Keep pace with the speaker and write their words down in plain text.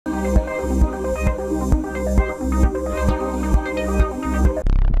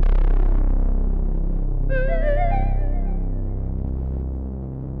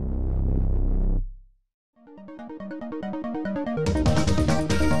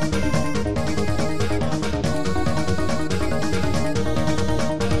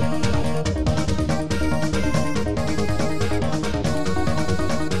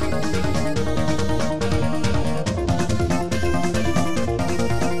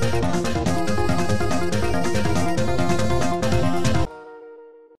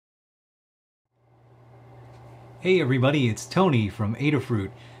Hey everybody, it's Tony from Adafruit,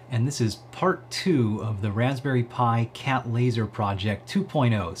 and this is part 2 of the Raspberry Pi Cat Laser Project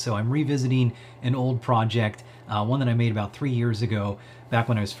 2.0. So I'm revisiting an old project, one that I made about 3 years ago, back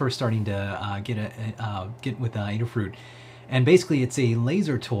when I was first starting to get with Adafruit. And basically it's a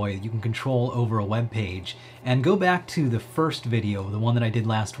laser toy that you can control over a web page. And go back to the first video, the one that I did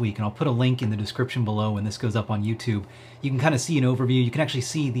last week, and I'll put a link in the description below when this goes up on YouTube. You can kind of see an overview. You can actually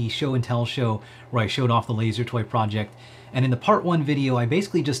see the show and tell show where I showed off the laser toy project. And in the part 1 video, I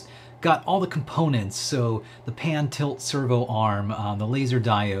basically just got all the components, so the pan tilt servo arm, the laser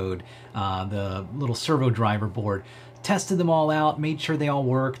diode, the little servo driver board, tested them all out, made sure they all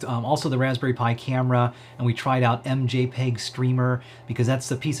worked. Also the Raspberry Pi camera, and we tried out MJPEG Streamer, because that's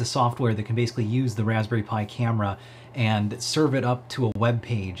the piece of software that can basically use the Raspberry Pi camera and serve it up to a web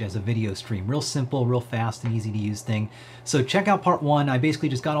page as a video stream. Real simple, real fast and easy to use thing. So check out part 1. I basically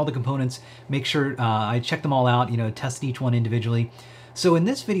just got all the components, make sure I checked them all out, tested each one individually. So in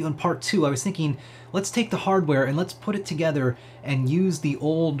this video, in part 2, I was thinking, let's take the hardware and let's put it together and use the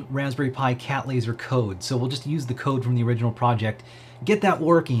old Raspberry Pi Cat Laser code. So we'll just use the code from the original project, get that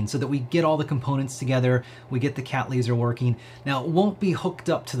working so that we get all the components together, we get the Cat Laser working. Now, it won't be hooked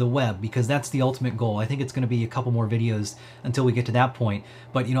up to the web because that's the ultimate goal. I think it's going to be a couple more videos until we get to that point.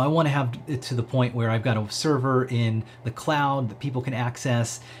 But, I want to have it to the point where I've got a server in the cloud that people can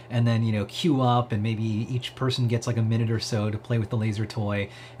access and then, queue up, and maybe each person gets like a minute or so to play with the laser toy,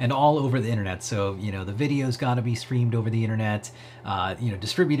 and all over the internet. So, the video's got to be streamed over the internet,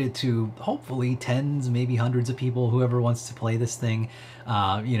 distributed to hopefully tens, maybe hundreds of people, whoever wants to play this thing.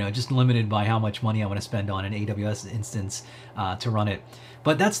 Just limited by how much money I want to spend on an AWS instance to run it.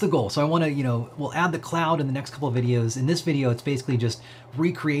 But that's the goal. So I want to, we'll add the cloud in the next couple of videos. In this video, it's basically just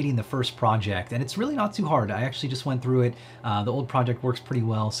recreating the first project, and it's really not too hard. I actually just went through it. The old project works pretty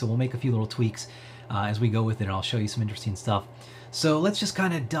well, so we'll make a few little tweaks as we go with it, and I'll show you some interesting stuff. So let's just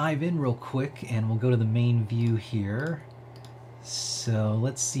kind of dive in real quick, and we'll go to the main view here. So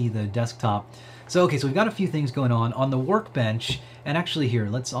let's see the desktop. So okay, so we've got a few things going on the workbench, and actually here,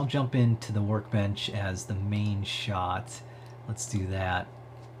 I'll jump into the workbench as the main shot. Let's do that.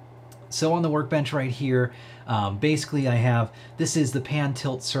 So on the workbench right here, basically this is the pan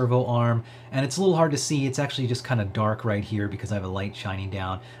tilt servo arm, and it's a little hard to see. It's actually just kind of dark right here because I have a light shining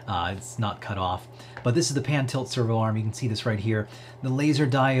down. It's not cut off. But this is the pan tilt servo arm. You can see this right here. The laser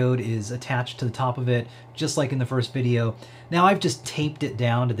diode is attached to the top of it, just like in the first video. Now I've just taped it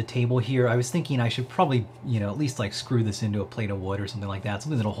down to the table here. I was thinking I should probably, at least like screw this into a plate of wood or something like that,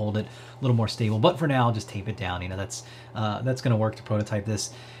 something that'll hold it a little more stable. But for now, I'll just tape it down. That's going to work to prototype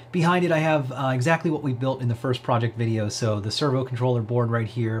this. Behind it, I have exactly what we built in the first project video. So the servo controller board right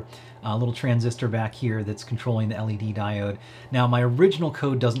here, a little transistor back here that's controlling the LED diode. Now, my original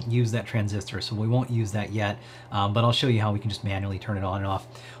code doesn't use that transistor, so we won't use that yet, but I'll show you how we can just manually turn it on and off.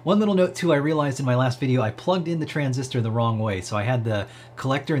 One little note too, I realized in my last video, I plugged in the transistor the wrong way, so I had the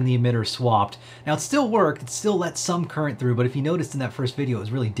collector and the emitter swapped. Now, it still worked, it still let some current through, but if you noticed in that first video, it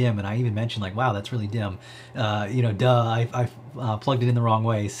was really dim, and I even mentioned like, wow, that's really dim. I plugged it in the wrong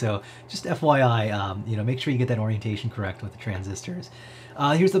way, so just FYI, make sure you get that orientation correct with the transistors.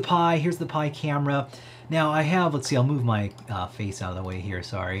 Here's the Pi camera. Now I have, let's see, I'll move my face out of the way here,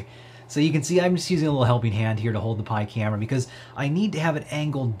 sorry. So you can see I'm just using a little helping hand here to hold the Pi camera because I need to have it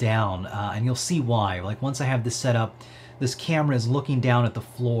angled down, and you'll see why. Like once I have this set up, this camera is looking down at the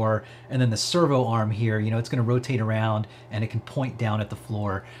floor, and then the servo arm here, it's going to rotate around and it can point down at the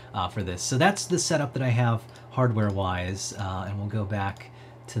floor for this. So that's the setup that I have hardware-wise, and we'll go back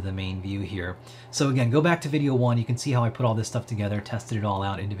to the main view here. So again, go back to video 1. You can see how I put all this stuff together, tested it all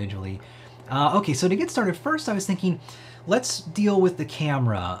out individually. Okay, so to get started, first I was thinking, let's deal with the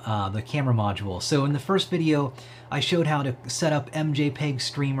camera module. So in the first video, I showed how to set up MJPEG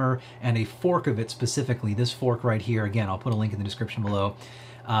Streamer and a fork of it specifically. This fork right here, again, I'll put a link in the description below.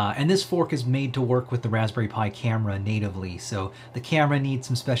 And this fork is made to work with the Raspberry Pi camera natively. So the camera needs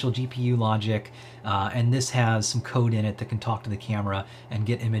some special GPU logic, and this has some code in it that can talk to the camera and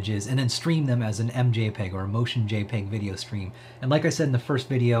get images and then stream them as an MJPEG or a motion JPEG video stream. And like I said in the first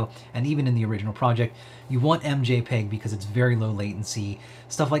video, and even in the original project, you want MJPEG because it's very low latency.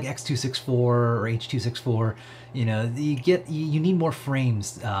 Stuff like X264 or H264, you need more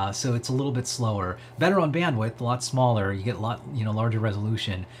frames, so it's a little bit slower. Better on bandwidth, a lot smaller, you get a lot, larger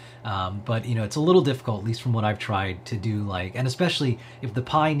resolution. But it's a little difficult, at least from what I've tried to do, and especially if the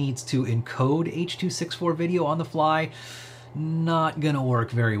Pi needs to encode H264 video on the fly, not gonna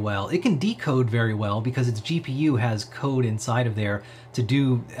work very well. It can decode very well because its GPU has code inside of there to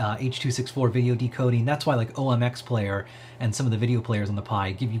do H.264 video decoding. That's why like OMX Player and some of the video players on the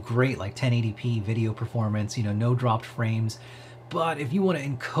Pi give you great like 1080p video performance, you know, no dropped frames. But if you want to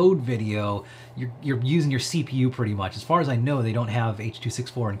encode video, you're using your CPU pretty much. As far as I know, they don't have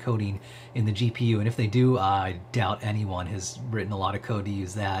H.264 encoding in the GPU, and if they do, I doubt anyone has written a lot of code to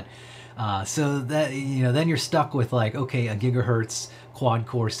use that. So that, you know, then you're stuck with like, okay, a gigahertz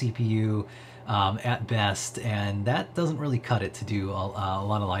quad-core CPU at best, and that doesn't really cut it to do a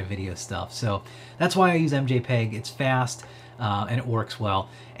lot of live video stuff. So that's why I use MJPEG. It's fast and it works well.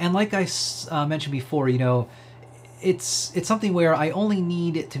 And like I mentioned before, you know, it's something where I only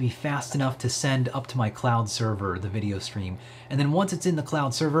need it to be fast enough to send up to my cloud server, the video stream. And then once it's in the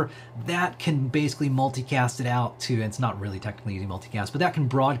cloud server, that can basically multicast it out to, and it's not really technically using multicast, but that can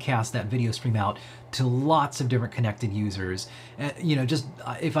broadcast that video stream out to lots of different connected users. You know, just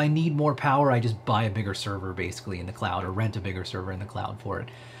if I need more power, I just buy a bigger server basically in the cloud or rent a bigger server in the cloud for it.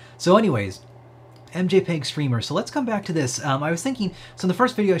 So anyways, MJPEG Streamer. So let's come back to this. I was thinking, so in the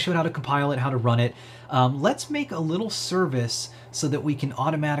first video I showed how to compile it, how to run it. Let's make a little service so that we can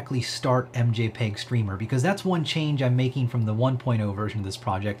automatically start MJPEG Streamer, because that's one change I'm making from the 1.0 version of this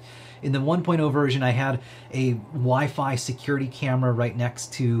project. In the 1.0 version, I had a Wi-Fi security camera right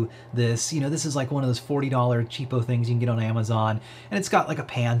next to this. You know, this is like one of those $40 cheapo things you can get on Amazon, and it's got like a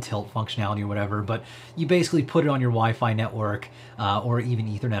pan tilt functionality or whatever, but you basically put it on your Wi-Fi network, or even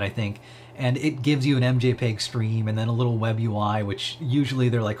Ethernet, I think, and it gives you an MJPEG stream and then a little web UI, which usually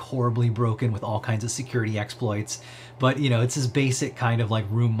they're like horribly broken with all kinds of security exploits. But you know, it's this basic kind of like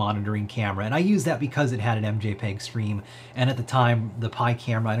room monitoring camera. And I use that because it had an MJPEG stream. And at the time, the Pi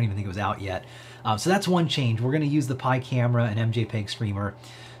camera, I don't even think it was out yet. So that's one change. We're gonna use the Pi camera and MJPEG streamer.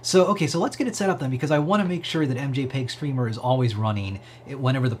 So, okay, so let's get it set up then, because I want to make sure that MJPEG Streamer is always running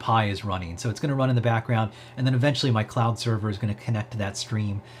whenever the Pi is running. So it's going to run in the background, and then eventually my cloud server is going to connect to that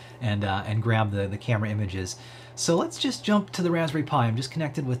stream and grab the camera images. So let's just jump to the Raspberry Pi. I'm just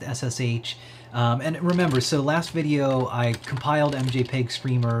connected with SSH. And remember, so last video I compiled MJPEG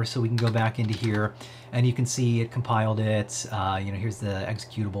Streamer, so we can go back into here, and you can see it compiled it. You know, here's the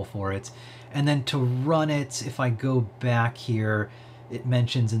executable for it. And then to run it, if I go back here, it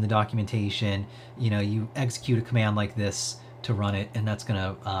mentions in the documentation, you know, you execute a command like this to run it, and that's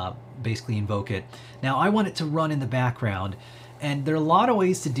gonna basically invoke it. Now I want it to run in the background, and there are a lot of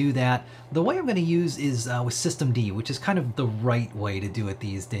ways to do that. The way I'm gonna use is with systemd, which is kind of the right way to do it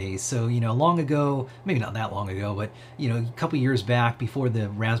these days. So, you know, long ago, maybe not that long ago, but, you know, a couple years back before the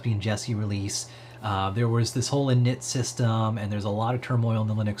Raspbian Jessie release, there was this whole init system, and there's a lot of turmoil in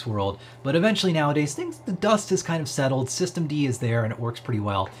the Linux world. But eventually nowadays, the dust has kind of settled. Systemd is there, and it works pretty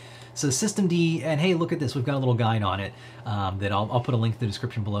well. So systemd, and hey, look at this, we've got a little guide on it that I'll put a link in the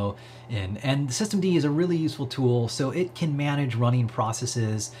description below. And systemd is a really useful tool, so it can manage running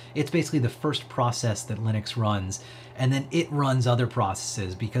processes. It's basically the first process that Linux runs, and then it runs other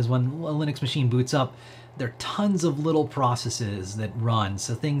processes, because when a Linux machine boots up, there are tons of little processes that run.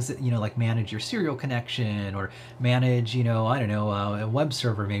 So things that, you know, like manage your serial connection, or manage, you know, I don't know, a web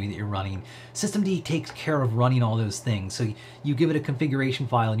server maybe that you're running. Systemd takes care of running all those things. So you give it a configuration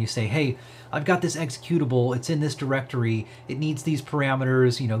file and you say, hey, I've got this executable, it's in this directory, it needs these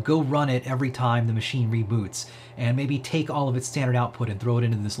parameters, you know, go run it every time the machine reboots, and maybe take all of its standard output and throw it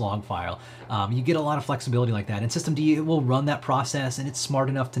into this log file. You get a lot of flexibility like that. And systemd, it will run that process, and it's smart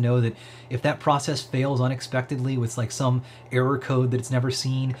enough to know that if that process fails unexpectedly with like some error code that it's never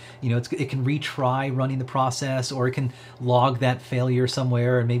seen, you know, it can retry running the process, or it can log that failure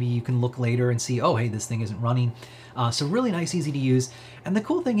somewhere, and maybe you can look later and see, oh, hey, this thing isn't running. So really nice, easy to use. And the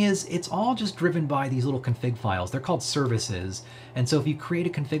cool thing is, it's all just driven by these little config files. They're called services. And so if you create a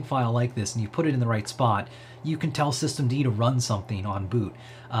config file like this and you put it in the right spot, you can tell systemd to run something on boot.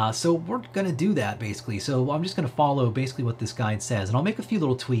 So we're going to do that basically. So I'm just going to follow basically what this guide says. And I'll make a few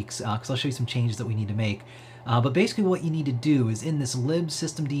little tweaks because I'll show you some changes that we need to make. But basically what you need to do is in this lib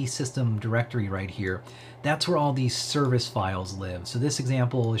systemd system directory right here, that's where all these service files live. So this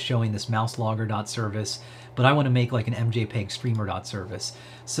example is showing this mouselogger.service, but I want to make like an MJPEG streamer.service.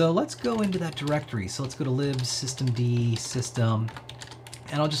 So let's go into that directory. So let's go to lib systemd system,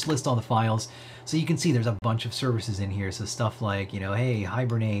 and I'll just list all the files. So you can see there's a bunch of services in here. So stuff like, you know, hey,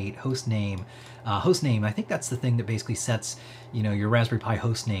 Hibernate, hostname. Hostname, I think that's the thing that basically sets, you know, your Raspberry Pi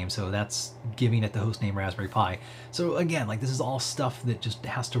host name. So that's giving it the host name Raspberry Pi. So again, like this is all stuff that just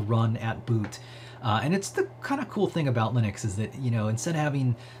has to run at boot. And it's the kind of cool thing about Linux is that, you know, instead of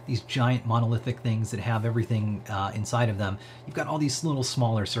having these giant monolithic things that have everything inside of them, you've got all these little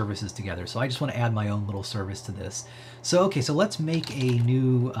smaller services together. So I just want to add my own little service to this. So, okay, so let's make a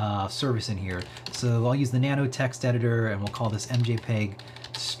new service in here. So I'll use the Nano text editor and we'll call this MJPEG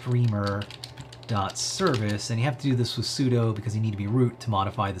streamer .service, and you have to do this with sudo because you need to be root to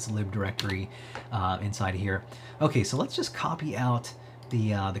modify this lib directory inside of here. Okay, so let's just copy out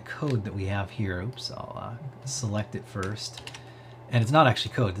the code that we have here. Oops, I'll select it first. And it's not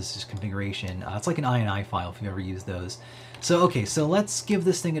actually code, this is just configuration. It's like an INI file if you've ever used those. So, okay, so let's give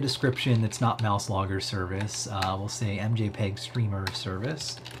this thing a description that's not mouse logger service. We'll say MJPEG streamer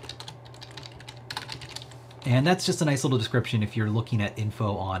service. And that's just a nice little description if you're looking at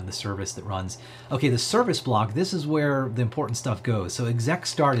info on the service that runs. Okay, the service block, this is where the important stuff goes. So exec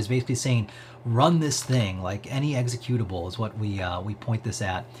start is basically saying, run this thing, like any executable is what we point this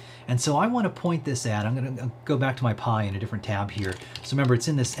at. And so I want to point this at, I'm going to go back to my Pi in a different tab here. So remember, it's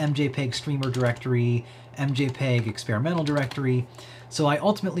in this MJPEG streamer directory, MJPEG experimental directory. So I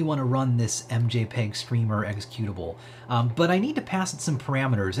ultimately want to run this MJPEG streamer executable, but I need to pass it some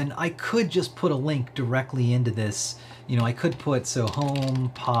parameters, and I could just put a link directly into this. You know, I could put, so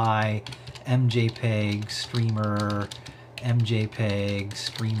home pi MJPEG streamer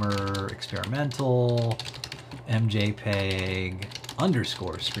experimental MJPEG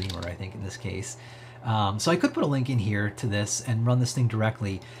underscore streamer, I think in this case. So I could put a link in here to this and run this thing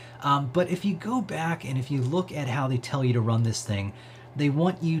directly. But if you go back and if you look at how they tell you to run this thing, they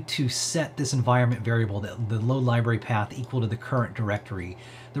want you to set this environment variable, the load library path, equal to the current directory.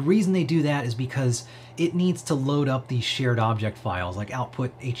 The reason they do that is because it needs to load up these shared object files like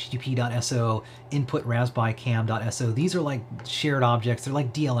output http.so, input raspberry-cam.so. These are like shared objects. They're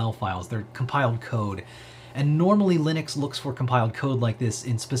like DLL files. They're compiled code. And normally Linux looks for compiled code like this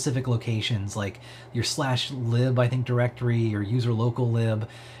in specific locations, like your /lib, I think, directory, or user local lib,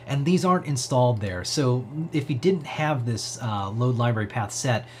 and these aren't installed there. So if you didn't have this load library path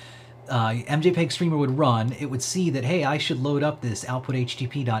set, MJPEG streamer would run, it would see that, hey, I should load up this output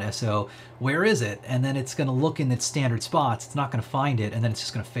http.so, where is it? And then it's going to look in its standard spots, it's not going to find it, and then it's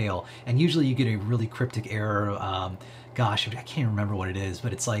just going to fail. And usually you get a really cryptic error, gosh, I can't remember what it is,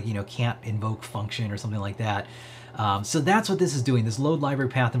 but it's like, you know, can't invoke function or something like that. So that's what this is doing. This load library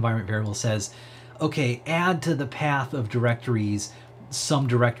path environment variable says, okay, add to the path of directories some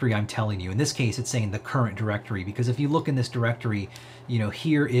directory I'm telling you. In this case, it's saying the current directory, because if you look in this directory, you know,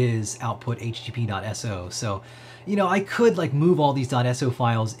 here is output http.so. So, you know, I could like move all these .so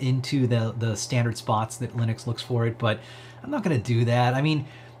files into the standard spots that Linux looks for it, but I'm not going to do that. I mean,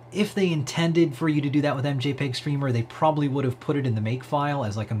 if they intended for you to do that with MJPEG Streamer, they probably would have put it in the make file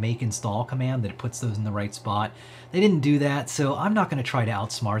as like a make install command that puts those in the right spot. They didn't do that, so I'm not going to try to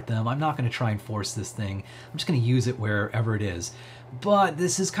outsmart them. I'm not going to try and force this thing. I'm just going to use it wherever it is. But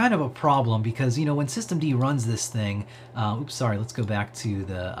this is kind of a problem because, you know, when systemd runs this thing, oops, sorry, let's go back to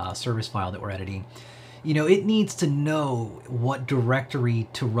the service file that we're editing. You know, it needs to know what directory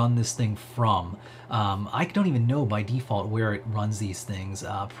to run this thing from. I don't even know by default where it runs these things,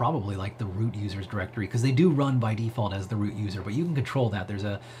 probably like the root users directory, because they do run by default as the root user, but you can control that. There's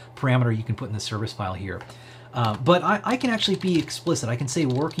a parameter you can put in the service file here. But I can actually be explicit. I can say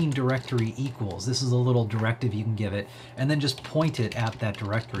working directory equals. This is a little directive you can give it, and then just point it at that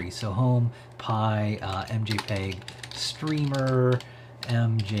directory. So home pi MJPEG streamer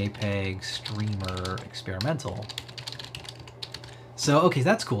MJPEG streamer experimental. So, okay,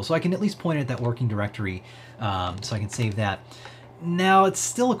 that's cool. So I can at least point it at that working directory, so I can save that. Now, it's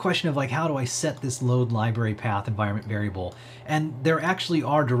still a question of like, how do I set this load library path environment variable? And there actually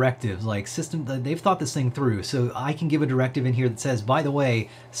are directives, like system, they've thought this thing through. So I can give a directive in here that says, by the way,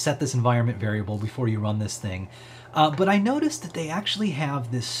 set this environment variable before you run this thing. But I noticed that they actually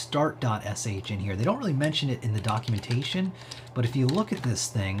have this start.sh in here. They don't really mention it in the documentation, but if you look at this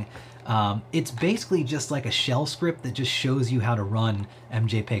thing, it's basically just like a shell script that just shows you how to run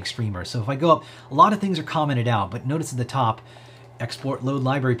MJPEG Streamer. So if I go up, a lot of things are commented out, but notice at the top, export load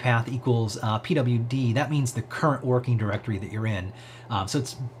library path equals pwd. That means the current working directory that you're in. So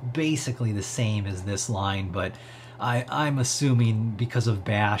it's basically the same as this line, but I'm assuming because of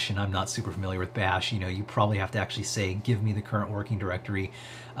bash, and I'm not super familiar with bash, you know, you probably have to actually say, give me the current working directory.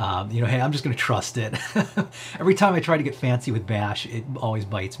 You know, hey, I'm just going to trust it. Every time I try to get fancy with bash, it always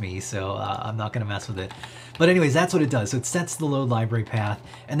bites me, so I'm not going to mess with it. But anyways, that's what it does. So it sets the load library path,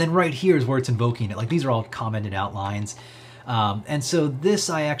 and then right here is where it's invoking it. Like, these are all commented out lines. And so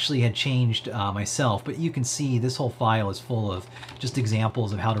this I actually had changed myself, but you can see this whole file is full of just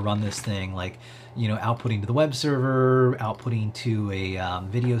examples of how to run this thing. Like, you know, outputting to the web server, outputting to a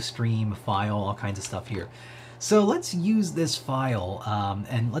video stream file, all kinds of stuff here. So let's use this file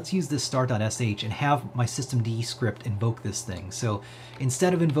and let's use this start.sh and have my systemd script invoke this thing. So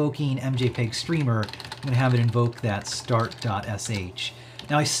instead of invoking mjpeg streamer, I'm going to have it invoke that start.sh.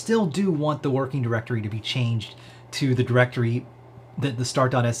 Now I still do want the working directory to be changed to the directory that the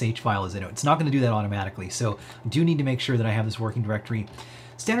start.sh file is in. It's not going to do that automatically, so I do need to make sure that I have this working directory.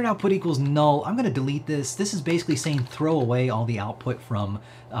 Standard output equals null. I'm going to delete this. This is basically saying throw away all the output from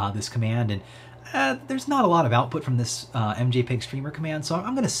this command, and there's not a lot of output from this mjpeg streamer command, so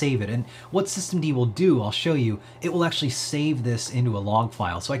I'm going to save it. And what systemd will do, I'll show you, it will actually save this into a log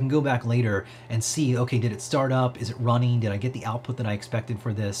file. So I can go back later and see, okay, did it start up? Is it running? Did I get the output that I expected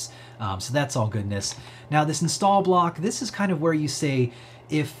for this? So that's all goodness. Now this install block, this is kind of where you say,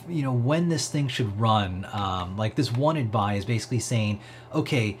 if, you know, when this thing should run, like this wanted by is basically saying,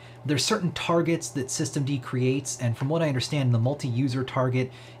 okay, there's certain targets that systemd creates, and from what I understand, the multi-user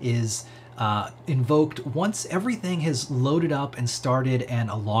target is invoked once everything has loaded up and started and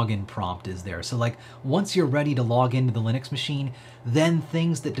a login prompt is there. So like once you're ready to log into the Linux machine, then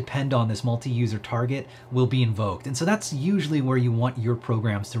things that depend on this multi-user target will be invoked. And so that's usually where you want your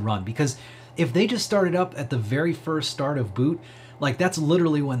programs to run, because if they just started up at the very first start of boot, like that's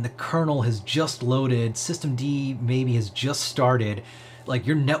literally when the kernel has just loaded, systemd maybe has just started, like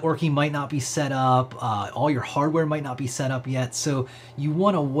your networking might not be set up, all your hardware might not be set up yet, so you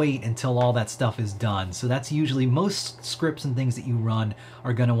want to wait until all that stuff is done. So that's usually, most scripts and things that you run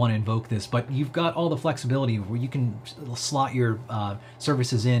are going to want to invoke this, but you've got all the flexibility where you can slot your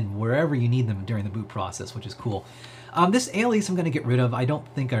services in wherever you need them during the boot process, which is cool. This alias I'm going to get rid of. I don't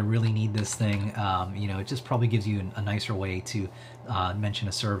think I really need this thing. You know, it just probably gives you a nicer way to mention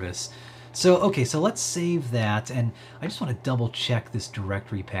a service. So, okay, so let's save that, and I just want to double check this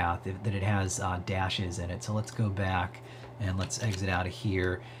directory path, that it has dashes in it. So let's go back and let's exit out of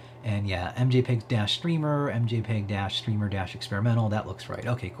here. And yeah, mjpeg-streamer, mjpeg-streamer-experimental, that looks right.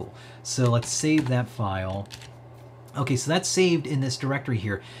 Okay, cool. So let's save that file. Okay, so that's saved in this directory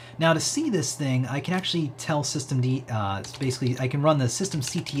here. Now to see this thing, I can actually tell systemd, basically I can run the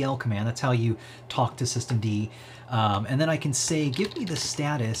systemctl command, that's how you talk to systemd, and then I can say, give me the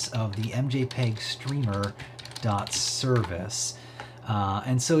status of the mjpeg streamer.service.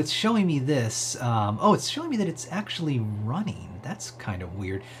 And so it's showing me this, oh, it's showing me that it's actually running. That's kind of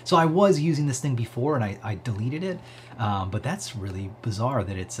weird. So I was using this thing before and I deleted it, but that's really bizarre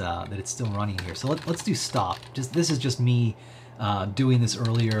that it's still running here. So let's do stop. This is just me doing this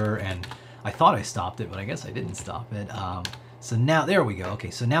earlier, and I thought I stopped it, but I guess I didn't stop it. So now, there we go.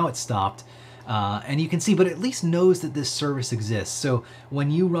 Okay, so now it's stopped. And you can see, but it at least knows that this service exists. So when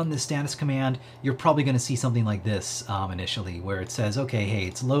you run the status command, you're probably going to see something like this initially, where it says, okay, hey,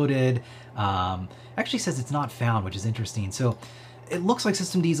 it's loaded. Actually says it's not found, which is interesting. So it looks like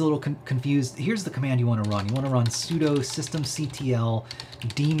systemd is a little confused. Here's the command you want to run. You want to run sudo systemctl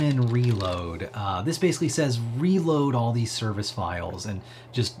daemon reload. This basically says reload all these service files and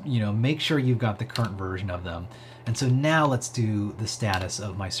just, you know, make sure you've got the current version of them. And so now let's do the status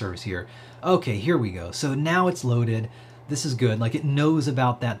of my service here. Okay, here we go. So now it's loaded. This is good. Like, it knows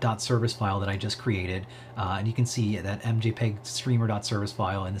about that .service file that I just created. And you can see that mjpeg streamer.service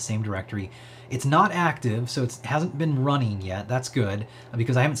file in the same directory. It's not active, so it hasn't been running yet. That's good,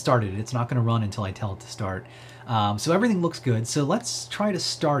 because I haven't started it. It's not going to run until I tell it to start. So everything looks good. So let's try to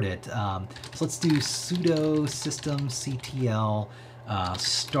start it. So let's do sudo systemctl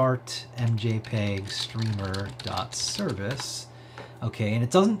start mjpeg streamer.service. Okay, and it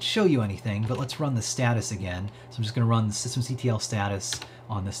doesn't show you anything, but let's run the status again. So I'm just going to run the systemctl status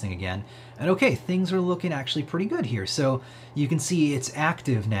on this thing again. And okay, things are looking actually pretty good here. So you can see it's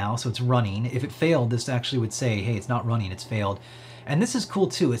active now, so it's running. If it failed, this actually would say, hey, it's not running, it's failed. And this is cool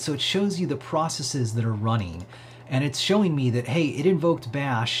too. So it shows you the processes that are running. And it's showing me that, hey, it invoked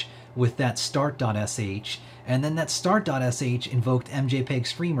bash with that start.sh, and then that start.sh invoked mjpeg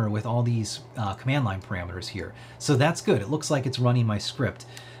streamer with all these command line parameters here. So that's good. It looks like it's running my script.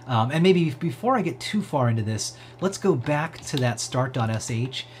 And maybe before I get too far into this, let's go back to that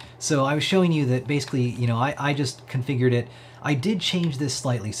start.sh. So I was showing you that basically, you know, I just configured it. I did change this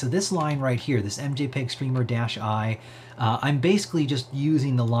slightly. So this line right here, this mjpeg streamer-i, I'm basically just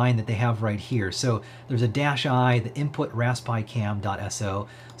using the line that they have right here. So there's a -i, the input raspberry-cam.so.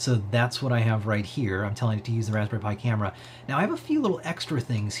 So that's what I have right here. I'm telling it to use the Raspberry Pi camera. Now I have a few little extra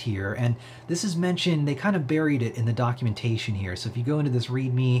things here, and this is mentioned, they kind of buried it in the documentation here. So if you go into this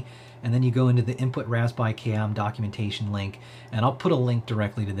README and then you go into the Input Raspberry Cam documentation link, and I'll put a link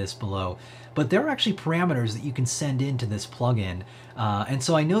directly to this below. But there are actually parameters that you can send into this plugin, and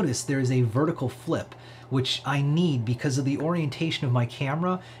so I noticed there is a vertical flip, which I need because of the orientation of my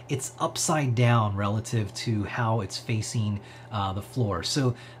camera. It's upside down relative to how it's facing the floor.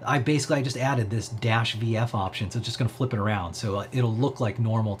 So I just added this -VF option, so it's just gonna flip it around, so it'll look like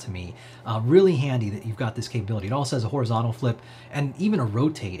normal to me. Really handy that you've got this capability. It also has a horizontal flip and even a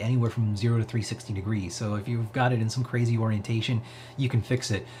rotate anywhere from 0 to 360 degrees. So if you've got it in some crazy orientation, you can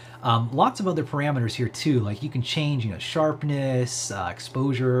fix it. Lots of other parameters here too, like you can change, sharpness,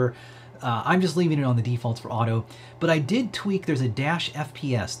 exposure. I'm just leaving it on the defaults for auto, but I did tweak, there's a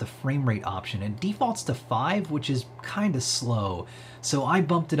 -FPS, the frame rate option, and defaults to 5, which is kind of slow. So I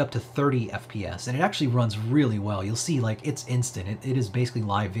bumped it up to 30 FPS, and it actually runs really well. You'll see, like, it's instant. It is basically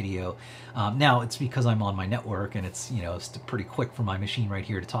live video. Now, it's because I'm on my network, and it's, it's pretty quick for my machine right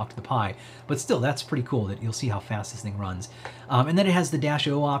here to talk to the Pi, but still, that's pretty cool that you'll see how fast this thing runs. And then it has the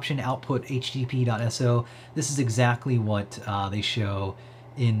 -O option, output HTTP.so. This is exactly what they show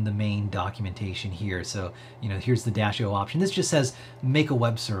in the main documentation here. So, here's the -O option. This just says make a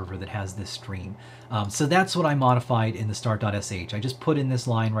web server that has this stream. So that's what I modified in the start.sh. I just put in this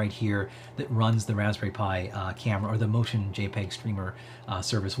line right here that runs the Raspberry Pi camera, or the Motion JPEG streamer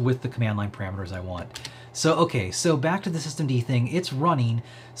service, with the command line parameters I want. So, okay, so back to the systemd thing. It's running,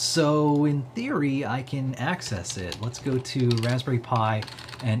 so in theory I can access it. Let's go to Raspberry Pi,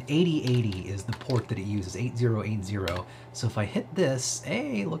 and 8080 is the port that it uses, 8080. So if I hit this,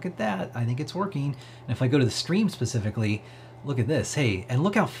 hey, look at that, I think it's working. And if I go to the stream specifically, look at this, hey, and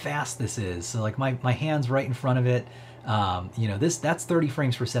look how fast this is. So like my hand's right in front of it. That's 30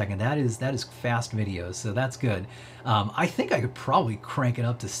 frames per second. That is fast videos, so that's good. I think I could probably crank it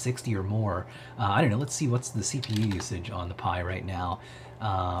up to 60 or more. I don't know, let's see what's the CPU usage on the Pi right now.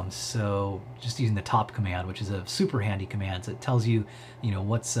 So just using the top command, which is a super handy command, so it tells you,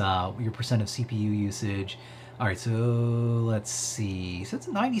 what's your percent of CPU usage. All right, so let's see. So it's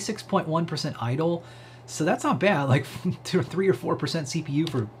 96.1% idle. So that's not bad, like 3 or 4% CPU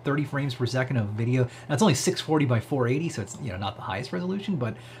for 30 frames per second of video. That's only 640 by 480, so it's not the highest resolution,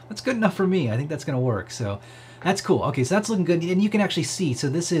 but that's good enough for me. I think that's gonna work, so that's cool. Okay, so that's looking good, and you can actually see, so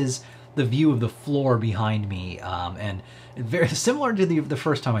this is the view of the floor behind me, and very similar to the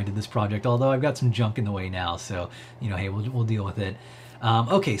first time I did this project, although I've got some junk in the way now, so hey, we'll deal with it.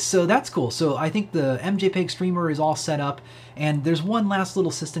 Okay, so that's cool. So I think the MJPEG streamer is all set up, and there's one last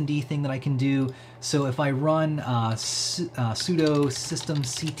little systemd thing that I can do. So if I run sudo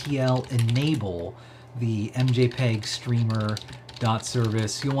systemctl enable the MJPEG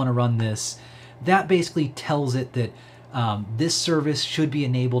streamer.service, you'll want to run this. That basically tells it that this service should be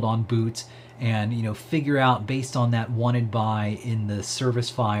enabled on boot, and figure out based on that wanted by in the service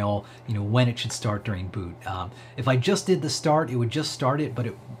file, when it should start during boot. If I just did the start, it would just start it,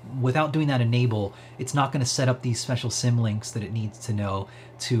 but without doing that enable, it's not going to set up these special symlinks that it needs to know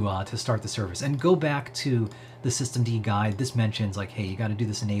to start the service. And go back to the systemd guide. This mentions like, hey, you got to do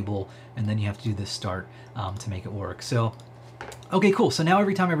this enable, and then you have to do this start to make it work. So, okay, cool. So now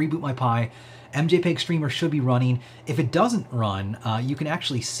every time I reboot my Pi, MJPEG streamer should be running. If it doesn't run, you can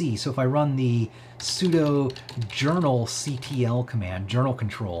actually see. So if I run the sudo journalctl command, journal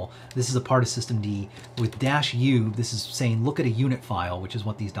control, this is a part of systemd with -u. This is saying look at a unit file, which is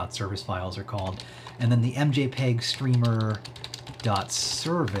what these .service files are called, and then the MJPEG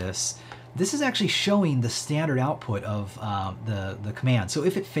streamer.service. This is actually showing the standard output of the command. So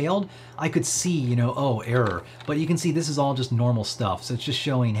if it failed, I could see, oh, error. But you can see this is all just normal stuff. So it's just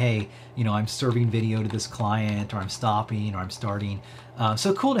showing, hey, I'm serving video to this client, or I'm stopping, or I'm starting.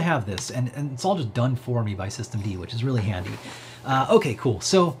 So cool to have this. And it's all just done for me by systemd, which is really handy. Okay, cool.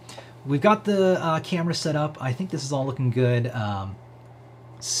 So we've got the camera set up. I think this is all looking good.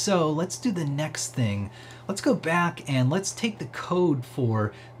 So let's do the next thing. Let's go back and let's take the code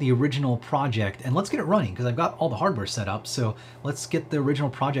for the original project and let's get it running, because I've got all the hardware set up. So let's get the original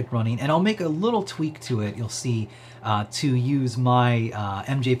project running, and I'll make a little tweak to it, you'll see, to use my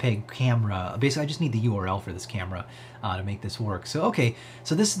MJPEG camera. Basically, I just need the URL for this camera to make this work. So okay,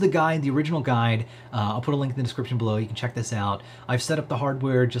 so this is the guide, the original guide. I'll put a link in the description below. You can check this out. I've set up the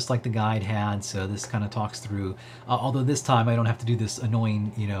hardware just like the guide had, so this kind of talks through, although this time I don't have to do this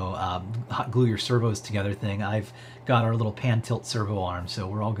annoying, hot glue your servos together thing. I've got our little pan tilt servo arm, so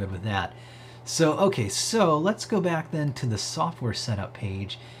we're all good with that. So okay, so let's go back then to the software setup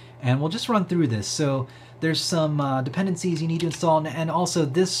page, and we'll just run through this. So there's some dependencies you need to install, and also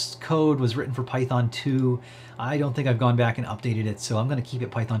this code was written for Python 2. I don't think I've gone back and updated it, so I'm going to keep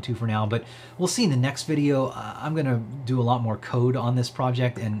it Python 2 for now, but we'll see in the next video. I'm going to do a lot more code on this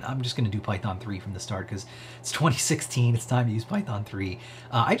project, and I'm just going to do Python 3 from the start because it's 2016. It's time to use Python 3.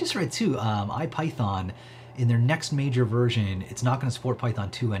 I just read too, IPython, in their next major version, it's not going to support Python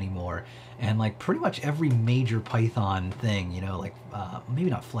 2 anymore. And like pretty much every major Python thing, you know, like maybe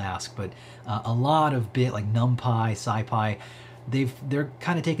not Flask, but a lot of like NumPy, SciPy, they're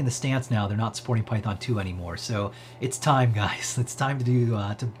kind of taking the stance now. They're not supporting Python 2 anymore. So it's time, guys. It's time to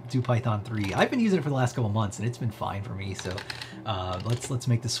do Python 3. I've been using it for the last couple months, and it's been fine for me. So let's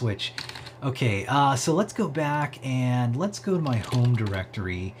make the switch. Okay, so let's go back and let's go to my home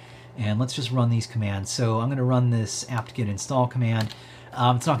directory. And let's just run these commands. So I'm going to run this apt-get install command.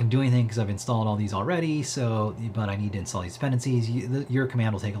 It's not going to do anything because I've installed all these already, but I need to install these dependencies. Your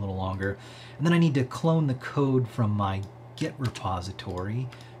command will take a little longer. And then I need to clone the code from my Git repository.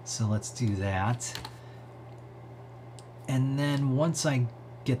 So let's do that. And then once I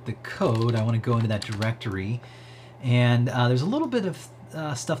get the code, I want to go into that directory. And there's a little bit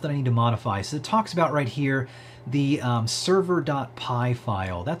of stuff that I need to modify. So it talks about right here the server.py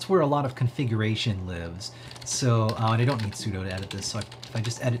file. That's where a lot of configuration lives. So, and I don't need sudo to edit this, so if I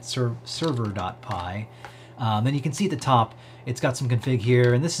just edit server.py, then you can see at the top, it's got some config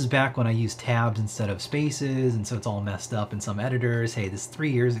here, and this is back when I used tabs instead of spaces, and so it's all messed up in some editors. Hey, this is 3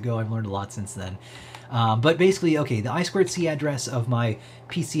 years ago. I've learned a lot since then. But basically, okay, the I2C address of my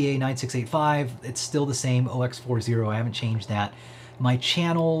PCA 9685, it's still the same, OX40, I haven't changed that. My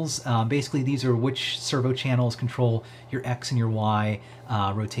channels, basically these are which servo channels control your X and your Y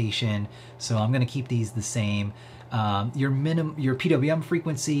rotation. So I'm going to keep these the same. Your PWM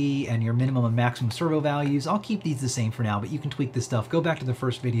frequency and your minimum and maximum servo values, I'll keep these the same for now, but you can tweak this stuff. Go back to the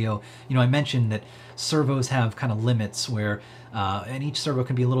first video. You know, I mentioned that servos have kind of limits where, and each servo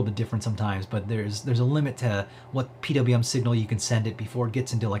can be a little bit different sometimes, but there's a limit to what PWM signal you can send it before it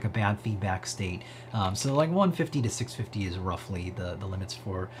gets into like a bad feedback state. So like 150 to 650 is roughly the limits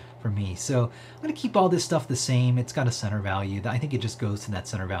for me. So I'm going to keep all this stuff the same. It's got a center value. I think it just goes to that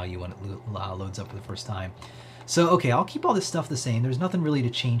center value when it loads up for the first time. So, okay, I'll keep all this stuff the same. There's nothing really to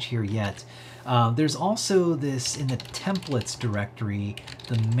change here yet. There's also this in the templates directory,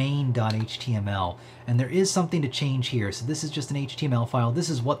 the main.html, and there is something to change here. So this is just an HTML file. This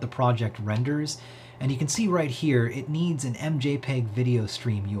is what the project renders. And you can see right here, it needs an MJPEG video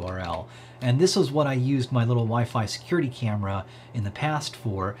stream URL. And this was what I used my little Wi-Fi security camera in the past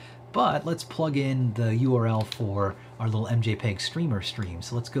for. But let's plug in the URL for our little MJPEG streamer stream.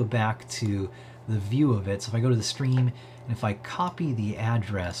 So let's go back to the view of it. So if I go to the stream, and if I copy the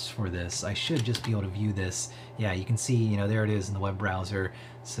address for this, I should just be able to view this. Yeah, you can see, you know, there it is in the web browser.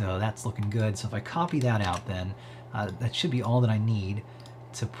 So that's looking good. So if I copy that out, then that should be all that I need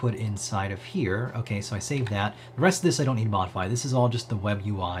to put inside of here. Okay, so I save that. The rest of this I don't need to modify. This is all just the web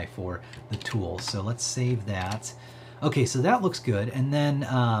UI for the tool. So let's save that. Okay, so that looks good. And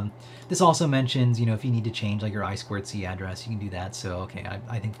then this also mentions, you know, if you need to change like your I2C address, you can do that. So, okay,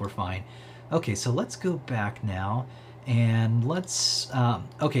 I think we're fine. Okay, so let's go back now and let's,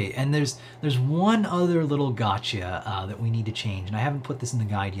 okay, and there's one other little gotcha that we need to change, and I haven't put this in the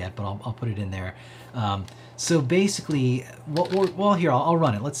guide yet, but I'll put it in there. So basically, well, here, I'll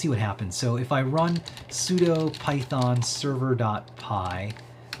run it. Let's see what happens. So if I run sudo python server.py,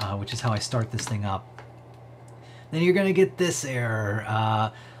 which is how I start this thing up, then you're going to get this error,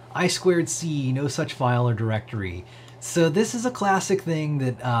 I2C, no such file or directory. So this is a classic thing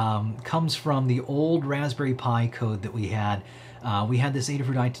that comes from the old Raspberry Pi code that we had. We had this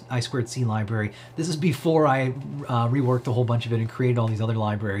Adafruit I2C library. This is before I reworked a whole bunch of it and created all these other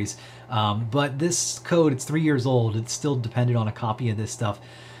libraries. But this code, it's 3 years old. It's still dependent on a copy of this stuff.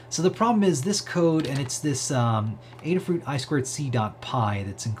 So the problem is this code, and it's this Adafruit I2C.py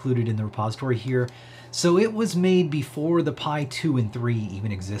that's included in the repository here. So it was made before the Pi 2 and 3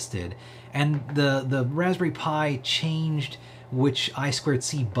 even existed. And the Raspberry Pi changed which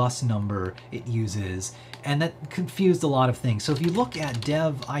I2C bus number it uses, and that confused a lot of things. So if you look at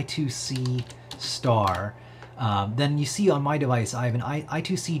dev I2C star, then you see on my device I have an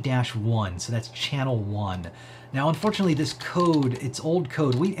I2C-1, so that's channel 1. Now unfortunately this code, it's old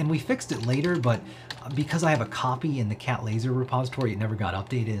code, we fixed it later, but because I have a copy in the Cat Laser repository, it never got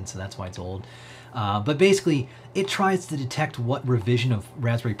updated, and so that's why it's old. But basically, it tries to detect what revision of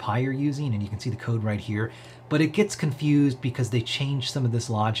Raspberry Pi you're using, and you can see the code right here. But it gets confused because they changed some of this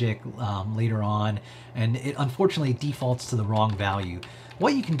logic later on, and it unfortunately defaults to the wrong value.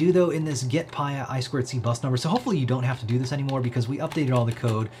 What you can do though in this get pi I2C bus number, so hopefully you don't have to do this anymore because we updated all the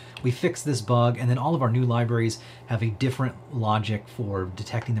code, we fixed this bug, and then all of our new libraries have a different logic for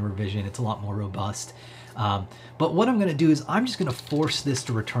detecting the revision. It's a lot more robust. But what I'm going to do is I'm just going to force this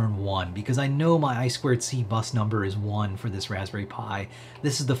to return 1 because I know my I2C bus number is 1 for this Raspberry Pi.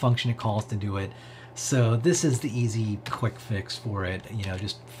 This is the function it calls to do it. So this is the easy quick fix for it, you know,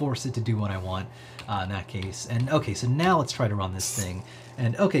 just force it to do what I want in that case. And okay, so now let's try to run this thing.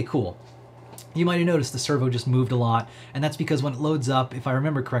 And okay, cool. You might have noticed the servo just moved a lot, and that's because when it loads up, if I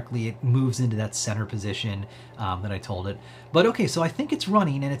remember correctly, it moves into that center position that I told it. But okay, so I think it's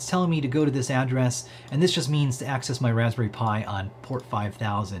running, and it's telling me to go to this address, and this just means to access my Raspberry Pi on port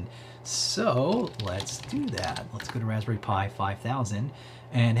 5000. So let's do that. Let's go to Raspberry Pi 5000.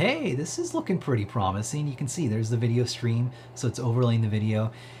 And hey, this is looking pretty promising. You can see there's the video stream, so it's overlaying the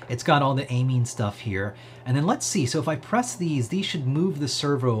video. It's got all the aiming stuff here. And then let's see, so if I press these should move the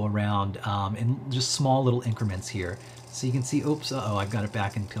servo around in just small little increments here. So you can see, oops, uh-oh, I've got it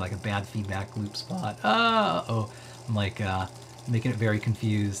back into like a bad feedback loop spot. Uh-oh, I'm like making it very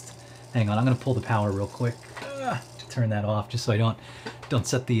confused. Hang on, I'm gonna pull the power real quick to turn that off just so I don't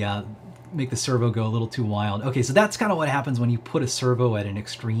set the make the servo go a little too wild. Okay, so that's kind of what happens when you put a servo at an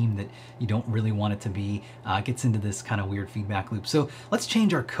extreme that you don't really want it to be. It gets into this kind of weird feedback loop. So let's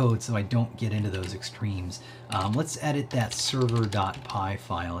change our code so I don't get into those extremes. Let's edit that server.py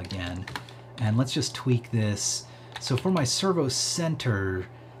file again, and let's just tweak this. So for my servo center,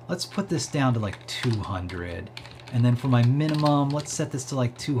 let's put this down to like 200. And then for my minimum, let's set this to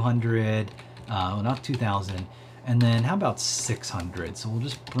like 200, well, not 2000. And then how about 600? So we'll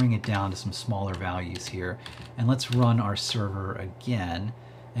just bring it down to some smaller values here. And let's run our server again.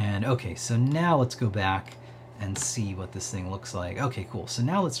 And okay, so now let's go back and see what this thing looks like. Okay, cool. So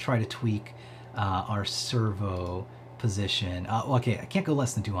now let's try to tweak our servo position. Okay, I can't go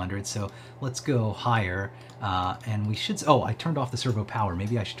less than 200, so let's go higher. And we should, oh, I turned off the servo power.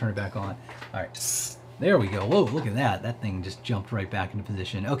 Maybe I should turn it back on. All right, there we go. Whoa, look at that. That thing just jumped right back into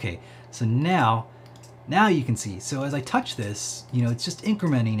position. Okay, so now you can see, so as I touch this, you know, it's just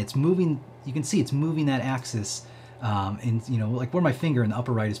incrementing, it's moving, you can see it's moving that axis, and you know, like where my finger in the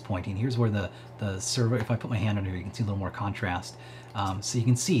upper right is pointing. Here's where the servo, if I put my hand under here, you can see a little more contrast. So you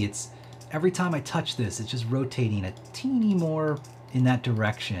can see it's, every time I touch this, it's just rotating a teeny more in that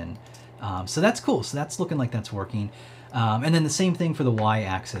direction. So that's cool, so that's looking like that's working. And then the same thing for the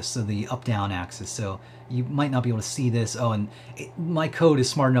y-axis, so the up-down axis. So you might not be able to see this. Oh, and my code is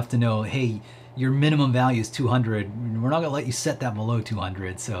smart enough to know, hey, your minimum value is 200. We're not gonna let you set that below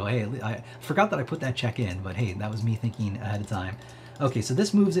 200. So hey, I forgot that I put that check in, but hey, that was me thinking ahead of time. Okay, so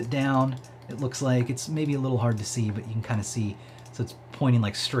this moves it down. It looks like it's maybe a little hard to see, but you can kind of see. So it's pointing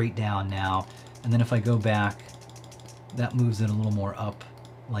like straight down now. And then if I go back, that moves it a little more up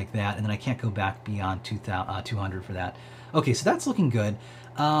like that. And then I can't go back beyond 200 for that. Okay, so that's looking good.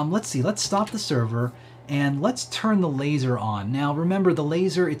 Let's see, let's stop the server. And let's turn the laser on. Now remember, the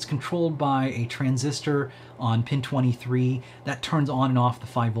laser, it's controlled by a transistor on pin 23 that turns on and off the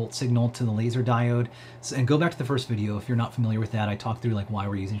 5-volt signal to the laser diode. So, and go back to the first video if you're not familiar with that. I talked through like why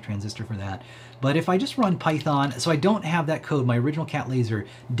we're using a transistor for that. But if I just run Python, so I don't have that code. My original cat laser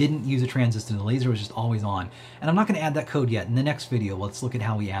didn't use a transistor. The laser was just always on. And I'm not going to add that code yet. In the next video, let's look at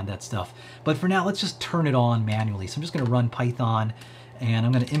how we add that stuff. But for now, let's just turn it on manually. So I'm just going to run Python, and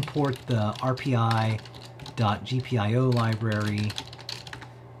I'm going to import the RPI.GPIO library,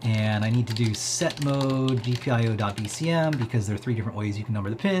 and I need to do set mode GPIO.BCM because there are 3 different ways you can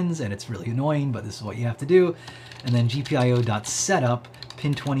number the pins, and it's really annoying, but this is what you have to do. And then GPIO.setup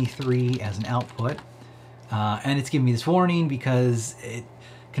pin 23 as an output, and it's giving me this warning because it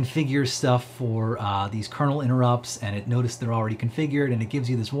configures stuff for these kernel interrupts, and it noticed they're already configured, and it gives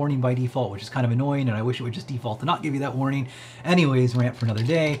you this warning by default, which is kind of annoying, and I wish it would just default to not give you that warning. Anyways, rant for another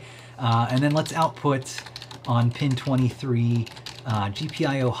day. And then let's output on pin 23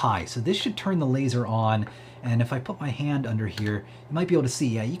 GPIO high. So this should turn the laser on, and if I put my hand under here, you might be able to see,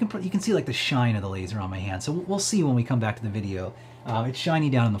 yeah, you can see like the shine of the laser on my hand. So we'll see when we come back to the video. It's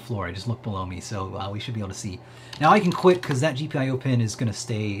shiny down on the floor. I just looked below me, so we should be able to see. Now I can quit because that GPIO pin is going to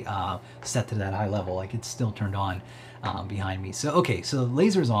stay set to that high level. Like it's still turned on behind me. So okay, so the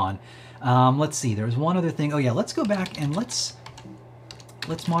laser's on. Let's see. There's one other thing. Oh yeah, let's go back and let's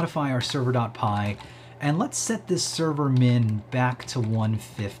modify our server.py, and let's set this server min back to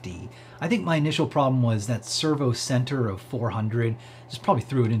 150. I think my initial problem was that servo center of 400 just probably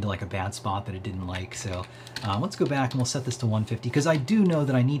threw it into like a bad spot that it didn't like. So let's go back and we'll set this to 150 because I do know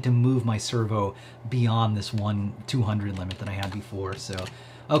that I need to move my servo beyond this 200 limit that I had before. So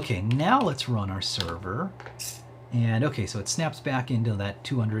okay, now let's run our server. And okay, so it snaps back into that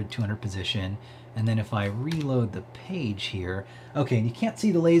 200 position. And then if I reload the page here, okay, and you can't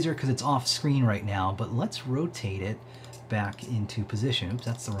see the laser because it's off screen right now, but let's rotate it back into position. Oops,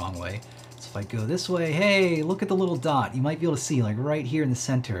 that's the wrong way. So if I go this way, hey, look at the little dot. You might be able to see, like right here in the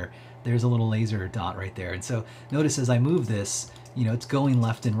center, there's a little laser dot right there. And so notice as I move this, you know, it's going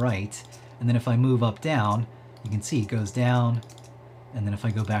left and right. And then if I move up, down, you can see it goes down. And then if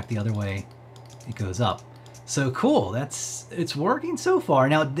I go back the other way, it goes up. So cool, it's working so far.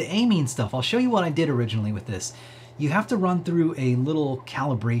 Now the aiming stuff, I'll show you what I did originally with this. You have to run through a little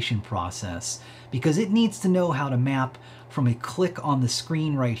calibration process because it needs to know how to map from a click on the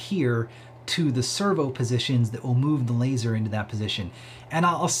screen right here to the servo positions that will move the laser into that position. And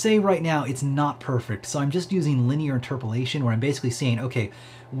I'll say right now, it's not perfect. So I'm just using linear interpolation where I'm basically saying, okay,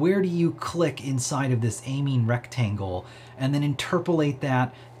 where do you click inside of this aiming rectangle and then interpolate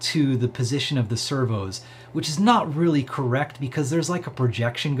that to the position of the servos, which is not really correct because there's like a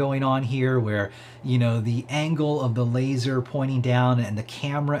projection going on here where, you know, the angle of the laser pointing down and the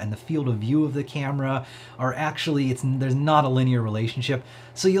camera and the field of view of the camera are actually, there's not a linear relationship.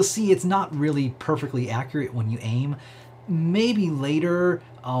 So you'll see it's not really perfectly accurate when you aim. Maybe later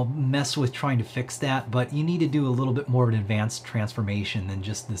I'll mess with trying to fix that, but you need to do a little bit more of an advanced transformation than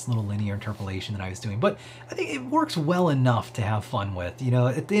just this little linear interpolation that I was doing. But I think it works well enough to have fun with. You know,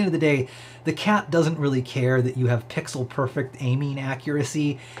 at the end of the day, the cat doesn't really care that you have pixel perfect aiming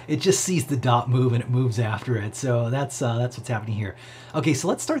accuracy. It just sees the dot move and it moves after it. So that's what's happening here. Okay, so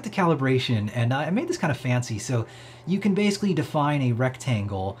let's start the calibration, and I made this kind of fancy. So you can basically define a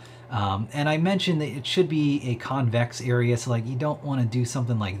rectangle. And I mentioned that it should be a convex area, so like you don't want to do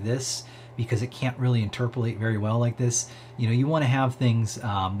something like this because it can't really interpolate very well like this. You know, you want to have things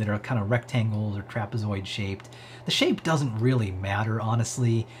that are kind of rectangles or trapezoid shaped. The shape doesn't really matter,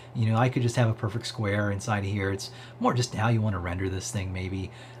 honestly. You know, I could just have a perfect square inside of here. It's more just how you want to render this thing,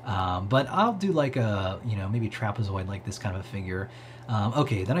 maybe. But I'll do like a, you know, maybe trapezoid like this kind of a figure.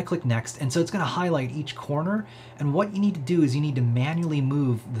 Okay, then I click next, and so it's going to highlight each corner, and what you need to do is you need to manually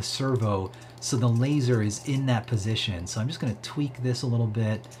move the servo so the laser is in that position. So I'm just going to tweak this a little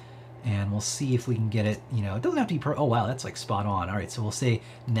bit, and we'll see if we can get it, you know, it doesn't have to be oh wow, that's like spot on. All right, so we'll say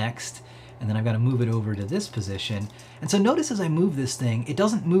next, and then I've got to move it over to this position. And so notice as I move this thing, it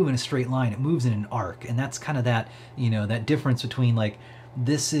doesn't move in a straight line, it moves in an arc, and that's kind of that, you know, that difference between like,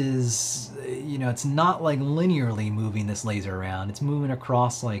 this is, you know, it's not like linearly moving this laser around. It's moving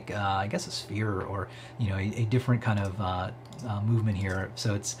across like, I guess a sphere or, you know, a different kind of movement here.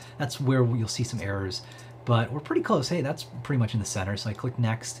 So that's where you'll see some errors, but we're pretty close. Hey, that's pretty much in the center. So I click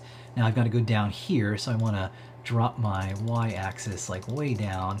next. Now I've got to go down here. So I want to drop my Y-axis like way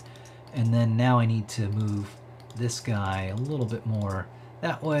down. And then now I need to move this guy a little bit more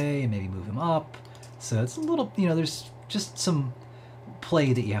that way and maybe move him up. So it's a little, you know, there's just some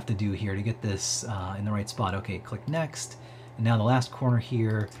play that you have to do here to get this in the right spot. Okay, click next. And now the last corner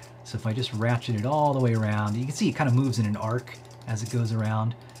here. So if I just ratchet it all the way around, you can see it kind of moves in an arc as it goes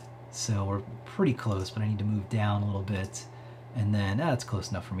around. So we're pretty close, but I need to move down a little bit. And then that's close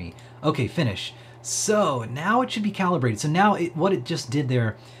enough for me. Okay, finish. So now it should be calibrated. So now what it just did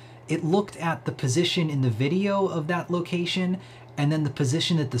there, it looked at the position in the video of that location and then the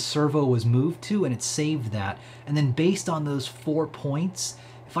position that the servo was moved to, and it saved that. And then based on those 4 points,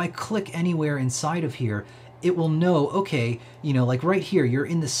 if I click anywhere inside of here, it will know, okay, you know, like right here, you're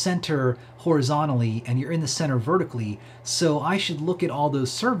in the center horizontally and you're in the center vertically, so I should look at all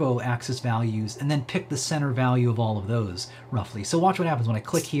those servo axis values and then pick the center value of all of those, roughly. So watch what happens when I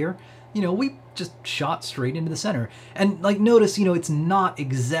click here. You know, we just shot straight into the center. And like notice, you know, it's not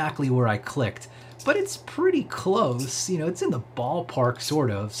exactly where I clicked, but it's pretty close. You know, it's in the ballpark, sort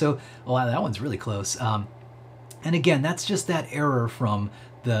of. So, oh, wow, that one's really close. And again, that's just that error from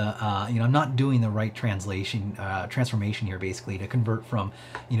the, you know, I'm not doing the right transformation here, basically, to convert from,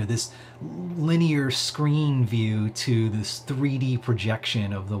 you know, this linear screen view to this 3D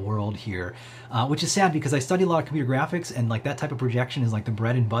projection of the world here, which is sad because I study a lot of computer graphics and like that type of projection is like the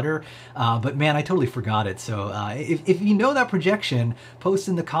bread and butter, but man, I totally forgot it. So if you know that projection, post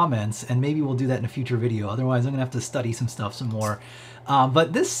in the comments and maybe we'll do that in a future video. Otherwise, I'm gonna have to study some stuff some more.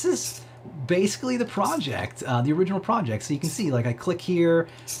 But this is basically the project, the original project. So you can see, like, I click here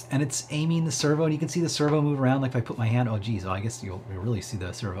and it's aiming the servo, and you can see the servo move around. Like if I put my hand, oh geez, I guess you'll really see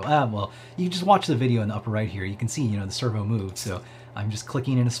the servo. Well, you can just watch the video in the upper right here. You can see, you know, the servo moved. So I'm just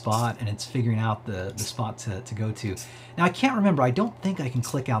clicking in a spot and it's figuring out the spot to go to. Now I can't remember, I don't think I can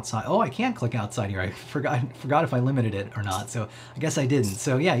click outside. Oh, I can click outside here. I forgot if I limited it or not. So I guess I didn't.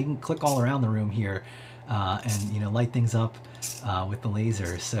 So yeah, you can click all around the room here and, you know, light things up with the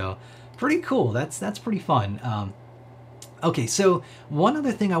laser. So pretty cool. That's pretty fun. Okay, so one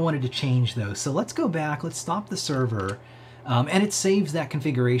other thing I wanted to change though. So let's go back, let's stop the server. And it saves that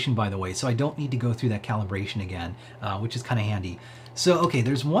configuration, by the way, so I don't need to go through that calibration again, which is kind of handy. So, okay,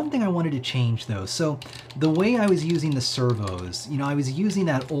 there's one thing I wanted to change though. So the way I was using the servos, you know, I was using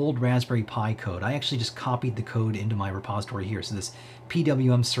that old Raspberry Pi code. I actually just copied the code into my repository here. So this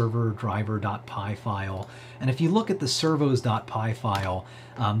pwm server driver.py file. And if you look at the servos.py file,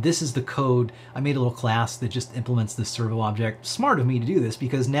 this is the code. I made a little class that just implements the servo object. Smart of me to do this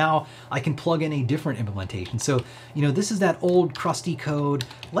because now I can plug in a different implementation. So, you know, this is that old crusty code.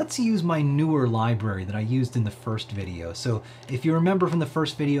 Let's use my newer library that I used in the first video. So if you remember from the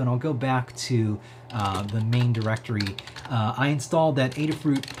first video, and I'll go back to the main directory, I installed that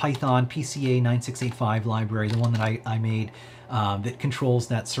Adafruit Python PCA 9685 library, the one that I made that controls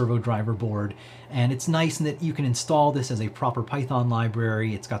that servo driver board. And it's nice in that you can install this as a proper Python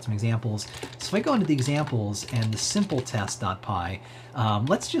library. It's got some examples. So if I go into the examples and the simpletest.py,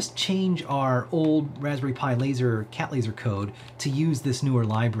 let's just change our old Raspberry Pi cat laser code to use this newer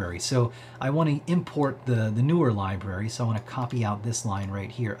library. So I want to import the newer library. So I want to copy out this line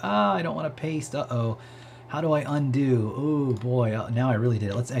right here. I don't want to paste. Uh-oh. How do I undo? Oh boy, now I really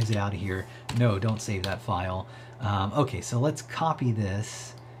did it. Let's exit out of here. No, don't save that file. Okay, so let's copy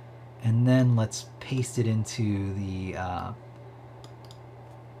this and then let's paste it into the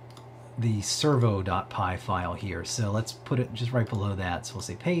servo.py file here. So let's put it just right below that. So we'll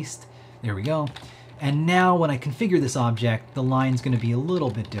say paste. There we go. And now when I configure this object, the line's going to be a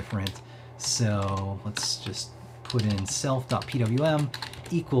little bit different. So let's just put in self.pwm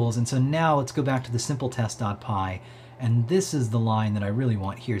equals, and so now let's go back to the simpletest.py, and this is the line that I really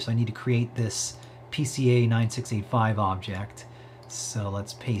want here. So I need to create this PCA 9685 object. So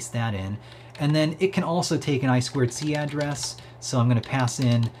let's paste that in. And then it can also take an I2C address. So I'm going to pass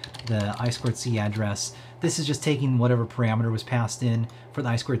in the I2C address. This is just taking whatever parameter was passed in for the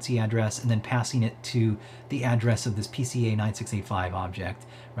I2C address and then passing it to the address of this PCA 9685 object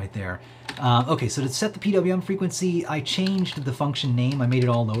right there. Okay, so to set the PWM frequency, I changed the function name. I made it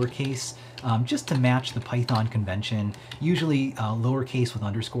all lowercase just to match the Python convention. Usually lowercase with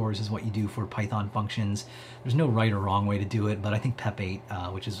underscores is what you do for Python functions. There's no right or wrong way to do it, but I think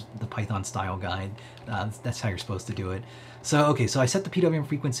PEP8, which is the Python style guide, that's how you're supposed to do it. So, okay, so I set the PWM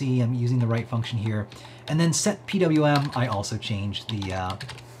frequency. I'm using the right function here. And then set PWM, I also changed the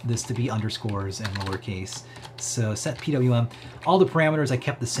this to be underscores and lowercase. So set PWM, all the parameters I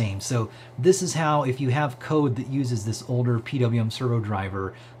kept the same. So this is how, if you have code that uses this older PWM servo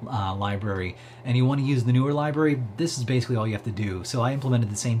driver library and you want to use the newer library, this is basically all you have to do. So I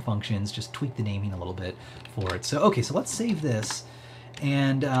implemented the same functions, just tweaked the naming a little bit for it. So okay, so let's save this.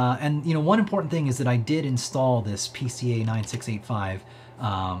 And you know, one important thing is that I did install this PCA 9685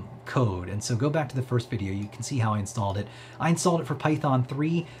 code. And so go back to the first video, you can see how I installed it. I installed it for Python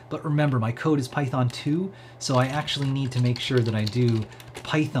 3, but remember my code is Python 2, so I actually need to make sure that I do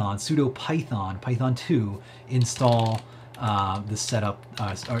Python, sudo Python 2, install the setup,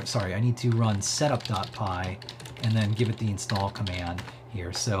 sorry, I need to run setup.py and then give it the install command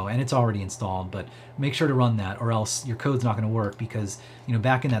here. So, and it's already installed, but make sure to run that or else your code's not going to work because, you know,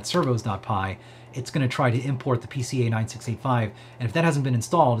 back in that servos.py, it's going to try to import the PCA 9685, and if that hasn't been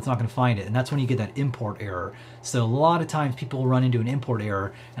installed, it's not going to find it, and that's when you get that import error. So a lot of times people run into an import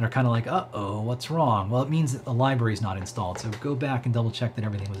error and are kind of like, uh-oh, what's wrong? Well, it means that the library is not installed, so go back and double check that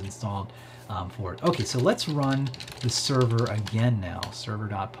everything was installed for it. Okay, so let's run the server again now,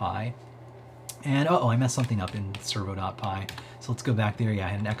 server.py. And uh-oh, I messed something up in servo.py. So let's go back there. Yeah, I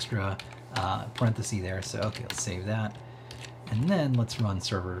had an extra parenthesis there. So okay, let's save that. And then let's run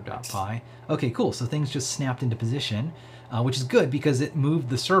server.py. Okay, cool. So things just snapped into position, which is good because it moved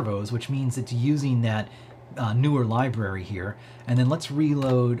the servos, which means it's using that newer library here. And then let's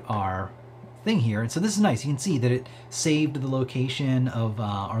reload our thing here. And so this is nice. You can see that it saved the location of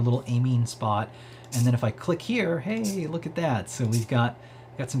our little aiming spot. And then if I click here, hey, look at that. So we've got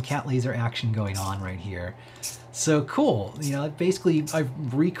some cat laser action going on right here. So cool. You know, basically I've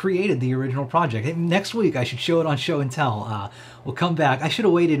recreated the original project. Next week I should show it on Show and Tell. We'll come back. I should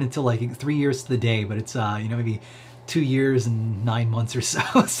have waited until like 3 years to the day, but it's you know, maybe 2 years and 9 months or so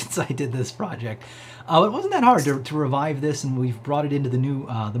since I did this project. It wasn't that hard to revive this, and we've brought it into the new,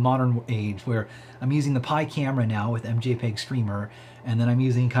 the modern age where I'm using the Pi camera now with MJPEG Streamer, and then I'm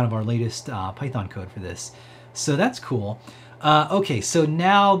using kind of our latest Python code for this. So that's cool. Okay, so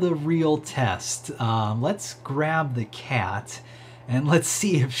now the real test. Let's grab the cat and let's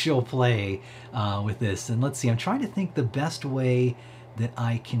see if she'll play with this. And let's see, I'm trying to think the best way that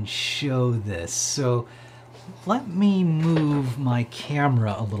I can show this. So let me move my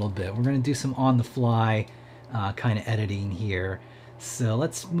camera a little bit. We're going to do some on the fly kind of editing here. So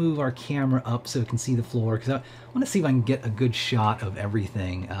let's move our camera up so we can see the floor, because I want to see if I can get a good shot of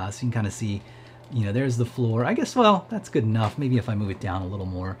everything, so you can kind of see, you know, there's the floor. I guess, well, that's good enough. Maybe if I move it down a little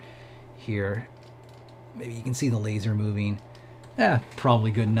more here, maybe you can see the laser moving. Yeah,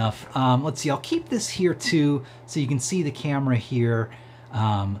 probably good enough. Let's see, I'll keep this here too, so you can see the camera here.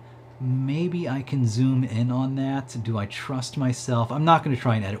 Maybe I can zoom in on that. Do I trust myself? I'm not going to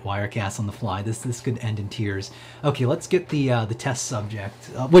try and edit Wirecast on the fly. This could end in tears. Okay, let's get the test subject,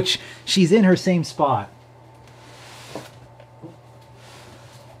 which she's in her same spot.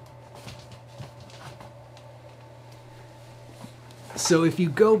 So if you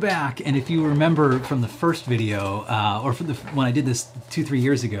go back, and if you remember from the first video, or from when I did this 2-3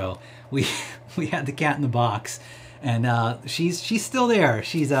 years ago, we had the cat in the box. And she's still there.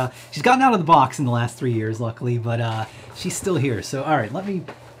 She's gotten out of the box in the last 3 years, luckily, but she's still here. So all right, let me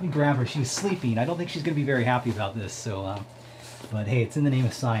grab her. She's sleeping. I don't think she's gonna be very happy about this. So, but hey, it's in the name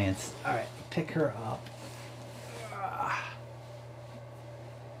of science. All right, pick her up.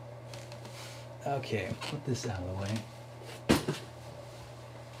 Okay, put this out of the way.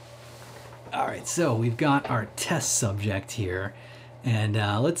 All right, so we've got our test subject here. And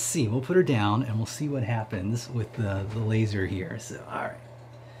let's see, we'll put her down and we'll see what happens with the laser here. So, all right,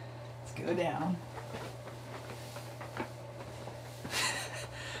 let's go down.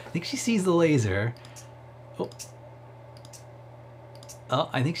 I think she sees the laser. Oh,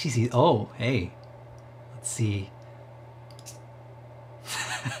 I think she sees, oh, hey, let's see.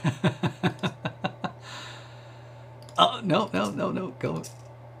 Oh, no, go.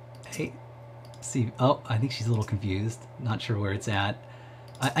 Hey. See, oh, I think she's a little confused. Not sure where it's at.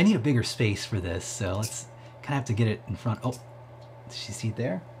 I need a bigger space for this, so let's kind of have to get it in front. Oh, does she see it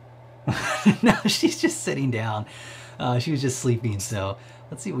there? No, she's just sitting down. She was just sleeping, so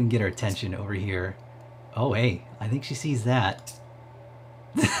let's see if we can get her attention over here. Oh, hey, I think she sees that.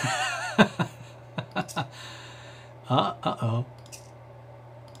 Uh-oh.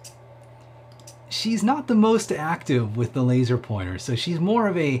 She's not the most active with the laser pointer, so she's more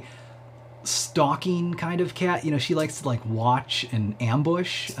of a stalking kind of cat. You know, she likes to like watch and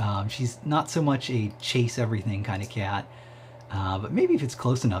ambush. She's not so much a chase everything kind of cat, but maybe if it's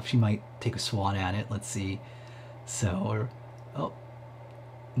close enough she might take a swat at it. Let's see. So, oh,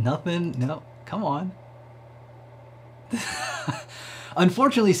 nothing. No, come on.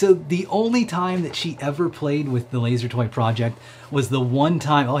 Unfortunately, so the only time that she ever played with the Laser Toy Project was the one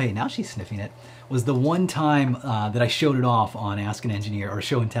time, oh hey, now she's sniffing it, was the one time that I showed it off on Ask an Engineer, or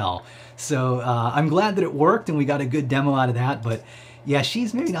Show and Tell. So I'm glad that it worked and we got a good demo out of that, but yeah,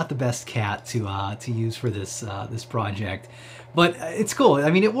 she's maybe not the best cat to use for this this project. But it's cool.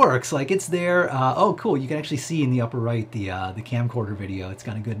 I mean, it works. Like, it's there. Oh, cool. You can actually see in the upper right the camcorder video. It's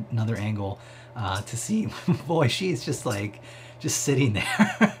got a good another angle to see. Boy, she's just like just sitting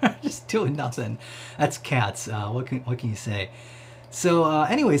there, just doing nothing. That's cats. What can you say? So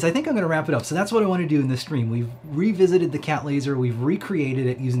anyways, I think I'm going to wrap it up. So that's what I want to do in this stream. We've revisited the cat laser. We've recreated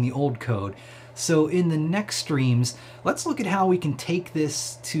it using the old code. So in the next streams, let's look at how we can take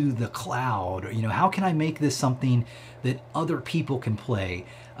this to the cloud. You know, how can I make this something that other people can play?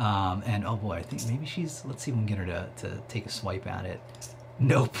 And oh boy, I think maybe she's, let's see if we can get her to take a swipe at it.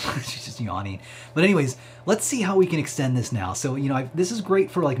 Nope, she's just yawning. But anyways, let's see how we can extend this now. So, you know, this is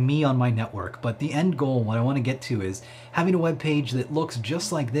great for like me on my network, but the end goal, what I want to get to, is having a web page that looks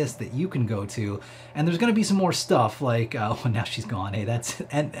just like this that you can go to. And there's going to be some more stuff like, oh, now she's gone. Hey, that's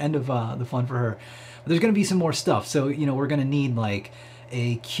end of the fun for her. But there's going to be some more stuff. So, you know, we're going to need like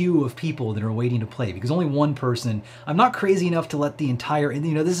a queue of people that are waiting to play, because only one person, I'm not crazy enough to let the entire,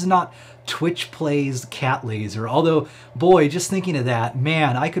 you know, this is not Twitch Plays Cat Laser, although boy, just thinking of that,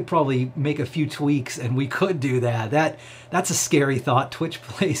 man, I could probably make a few tweaks and we could do that. That's a scary thought, Twitch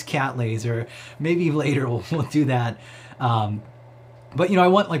Plays Cat Laser. Maybe later we'll do that. But, you know, I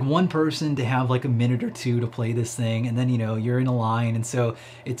want like one person to have like a minute or two to play this thing, and then, you know, you're in a line, and so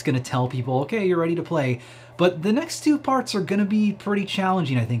it's going to tell people, okay, you're ready to play. But the next two parts are going to be pretty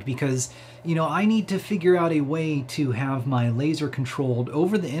challenging, I think, because, you know, I need to figure out a way to have my laser controlled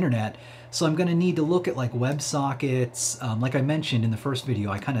over the internet. So I'm going to need to look at like WebSockets. Like I mentioned in the first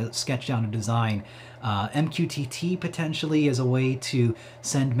video, I kind of sketched out a design. MQTT potentially as a way to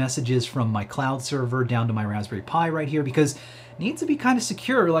send messages from my cloud server down to my Raspberry Pi right here, because it needs to be kind of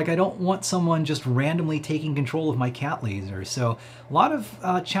secure. Like, I don't want someone just randomly taking control of my cat laser. So a lot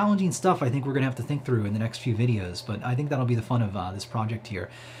of challenging stuff I think we're going to have to think through in the next few videos, but I think that'll be the fun of this project here.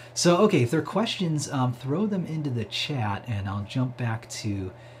 So, okay, if there are questions, throw them into the chat, and I'll jump back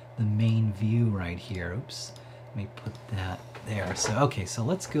to the main view right here. Oops, let me put that there. So, okay, so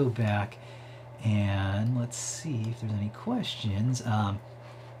let's go back And let's see if there's any questions.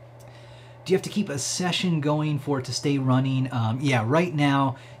 Do you have to keep a session going for it to stay running? Yeah, right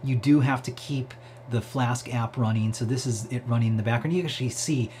now you do have to keep the Flask app running. So this is it running in the background. You can actually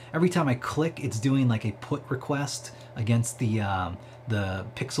see every time I click, it's doing like a put request against the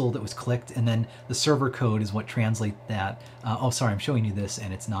pixel that was clicked, and then the server code is what translates that. Oh, sorry, I'm showing you this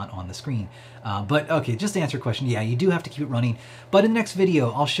and it's not on the screen. But okay, just to answer your question, yeah, you do have to keep it running. But in the next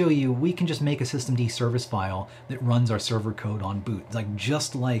video, I'll show you we can just make a systemd service file that runs our server code on boot, like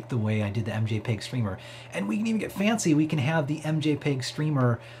just like the way I did the MJPEG streamer. And we can even get fancy. We can have the MJPEG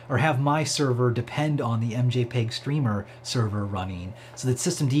streamer, or have my server depend on the MJPEG streamer server running, so that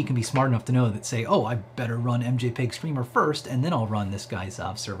systemd can be smart enough to know that, say, oh, I better run MJPEG streamer first, and then I'll run this guy's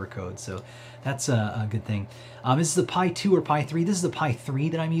server code. So that's a good thing. This is the Pi 2 or Pi 3. This is the Pi 3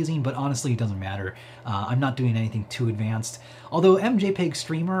 that I'm using, but honestly, it doesn't matter. I'm not doing anything too advanced. Although MJPEG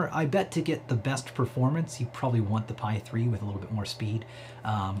Streamer, I bet to get the best performance, you probably want the Pi 3 with a little bit more speed.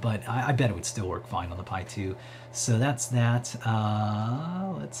 But I bet it would still work fine on the Pi 2. So that's that.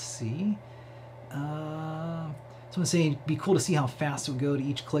 Let's see. So I'm saying it'd be cool to see how fast it would go to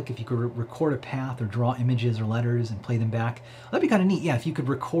each click if you could record a path or draw images or letters and play them back. That'd be kind of neat. Yeah, if you could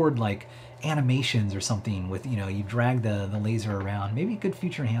record like animations or something with, you know, you drag the laser around. Maybe a good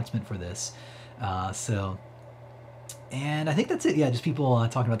future enhancement for this. And I think that's it. Yeah, just people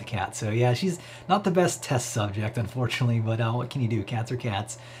talking about the cat. So yeah, she's not the best test subject, unfortunately, but what can you do? Cats are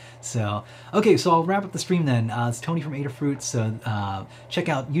cats. So, okay, so I'll wrap up the stream then. It's Tony from Adafruit, so check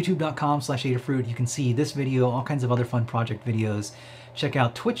out youtube.com/Adafruit. You can see this video, all kinds of other fun project videos. Check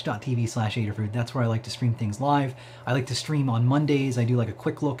out twitch.tv/Adafruit. That's where I like to stream things live. I like to stream on Mondays. I do like a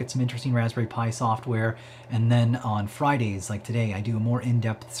quick look at some interesting Raspberry Pi software. And then on Fridays, like today, I do a more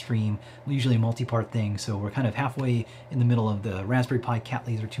in-depth stream, usually a multi-part thing. So we're kind of halfway in the middle of the Raspberry Pi Cat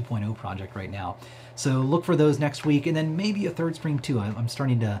Laser 2.0 project right now. So look for those next week, and then maybe a third stream too. I'm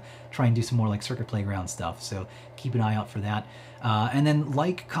starting to try and do some more like Circuit Playground stuff, so keep an eye out for that. And then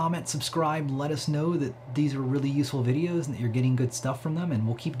like, comment, subscribe, let us know that these are really useful videos and that you're getting good stuff from them, and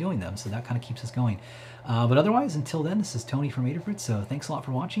we'll keep doing them, so that kind of keeps us going. But otherwise, until then, this is Tony from Adafruit, so thanks a lot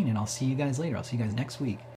for watching, and I'll see you guys later. I'll see you guys next week.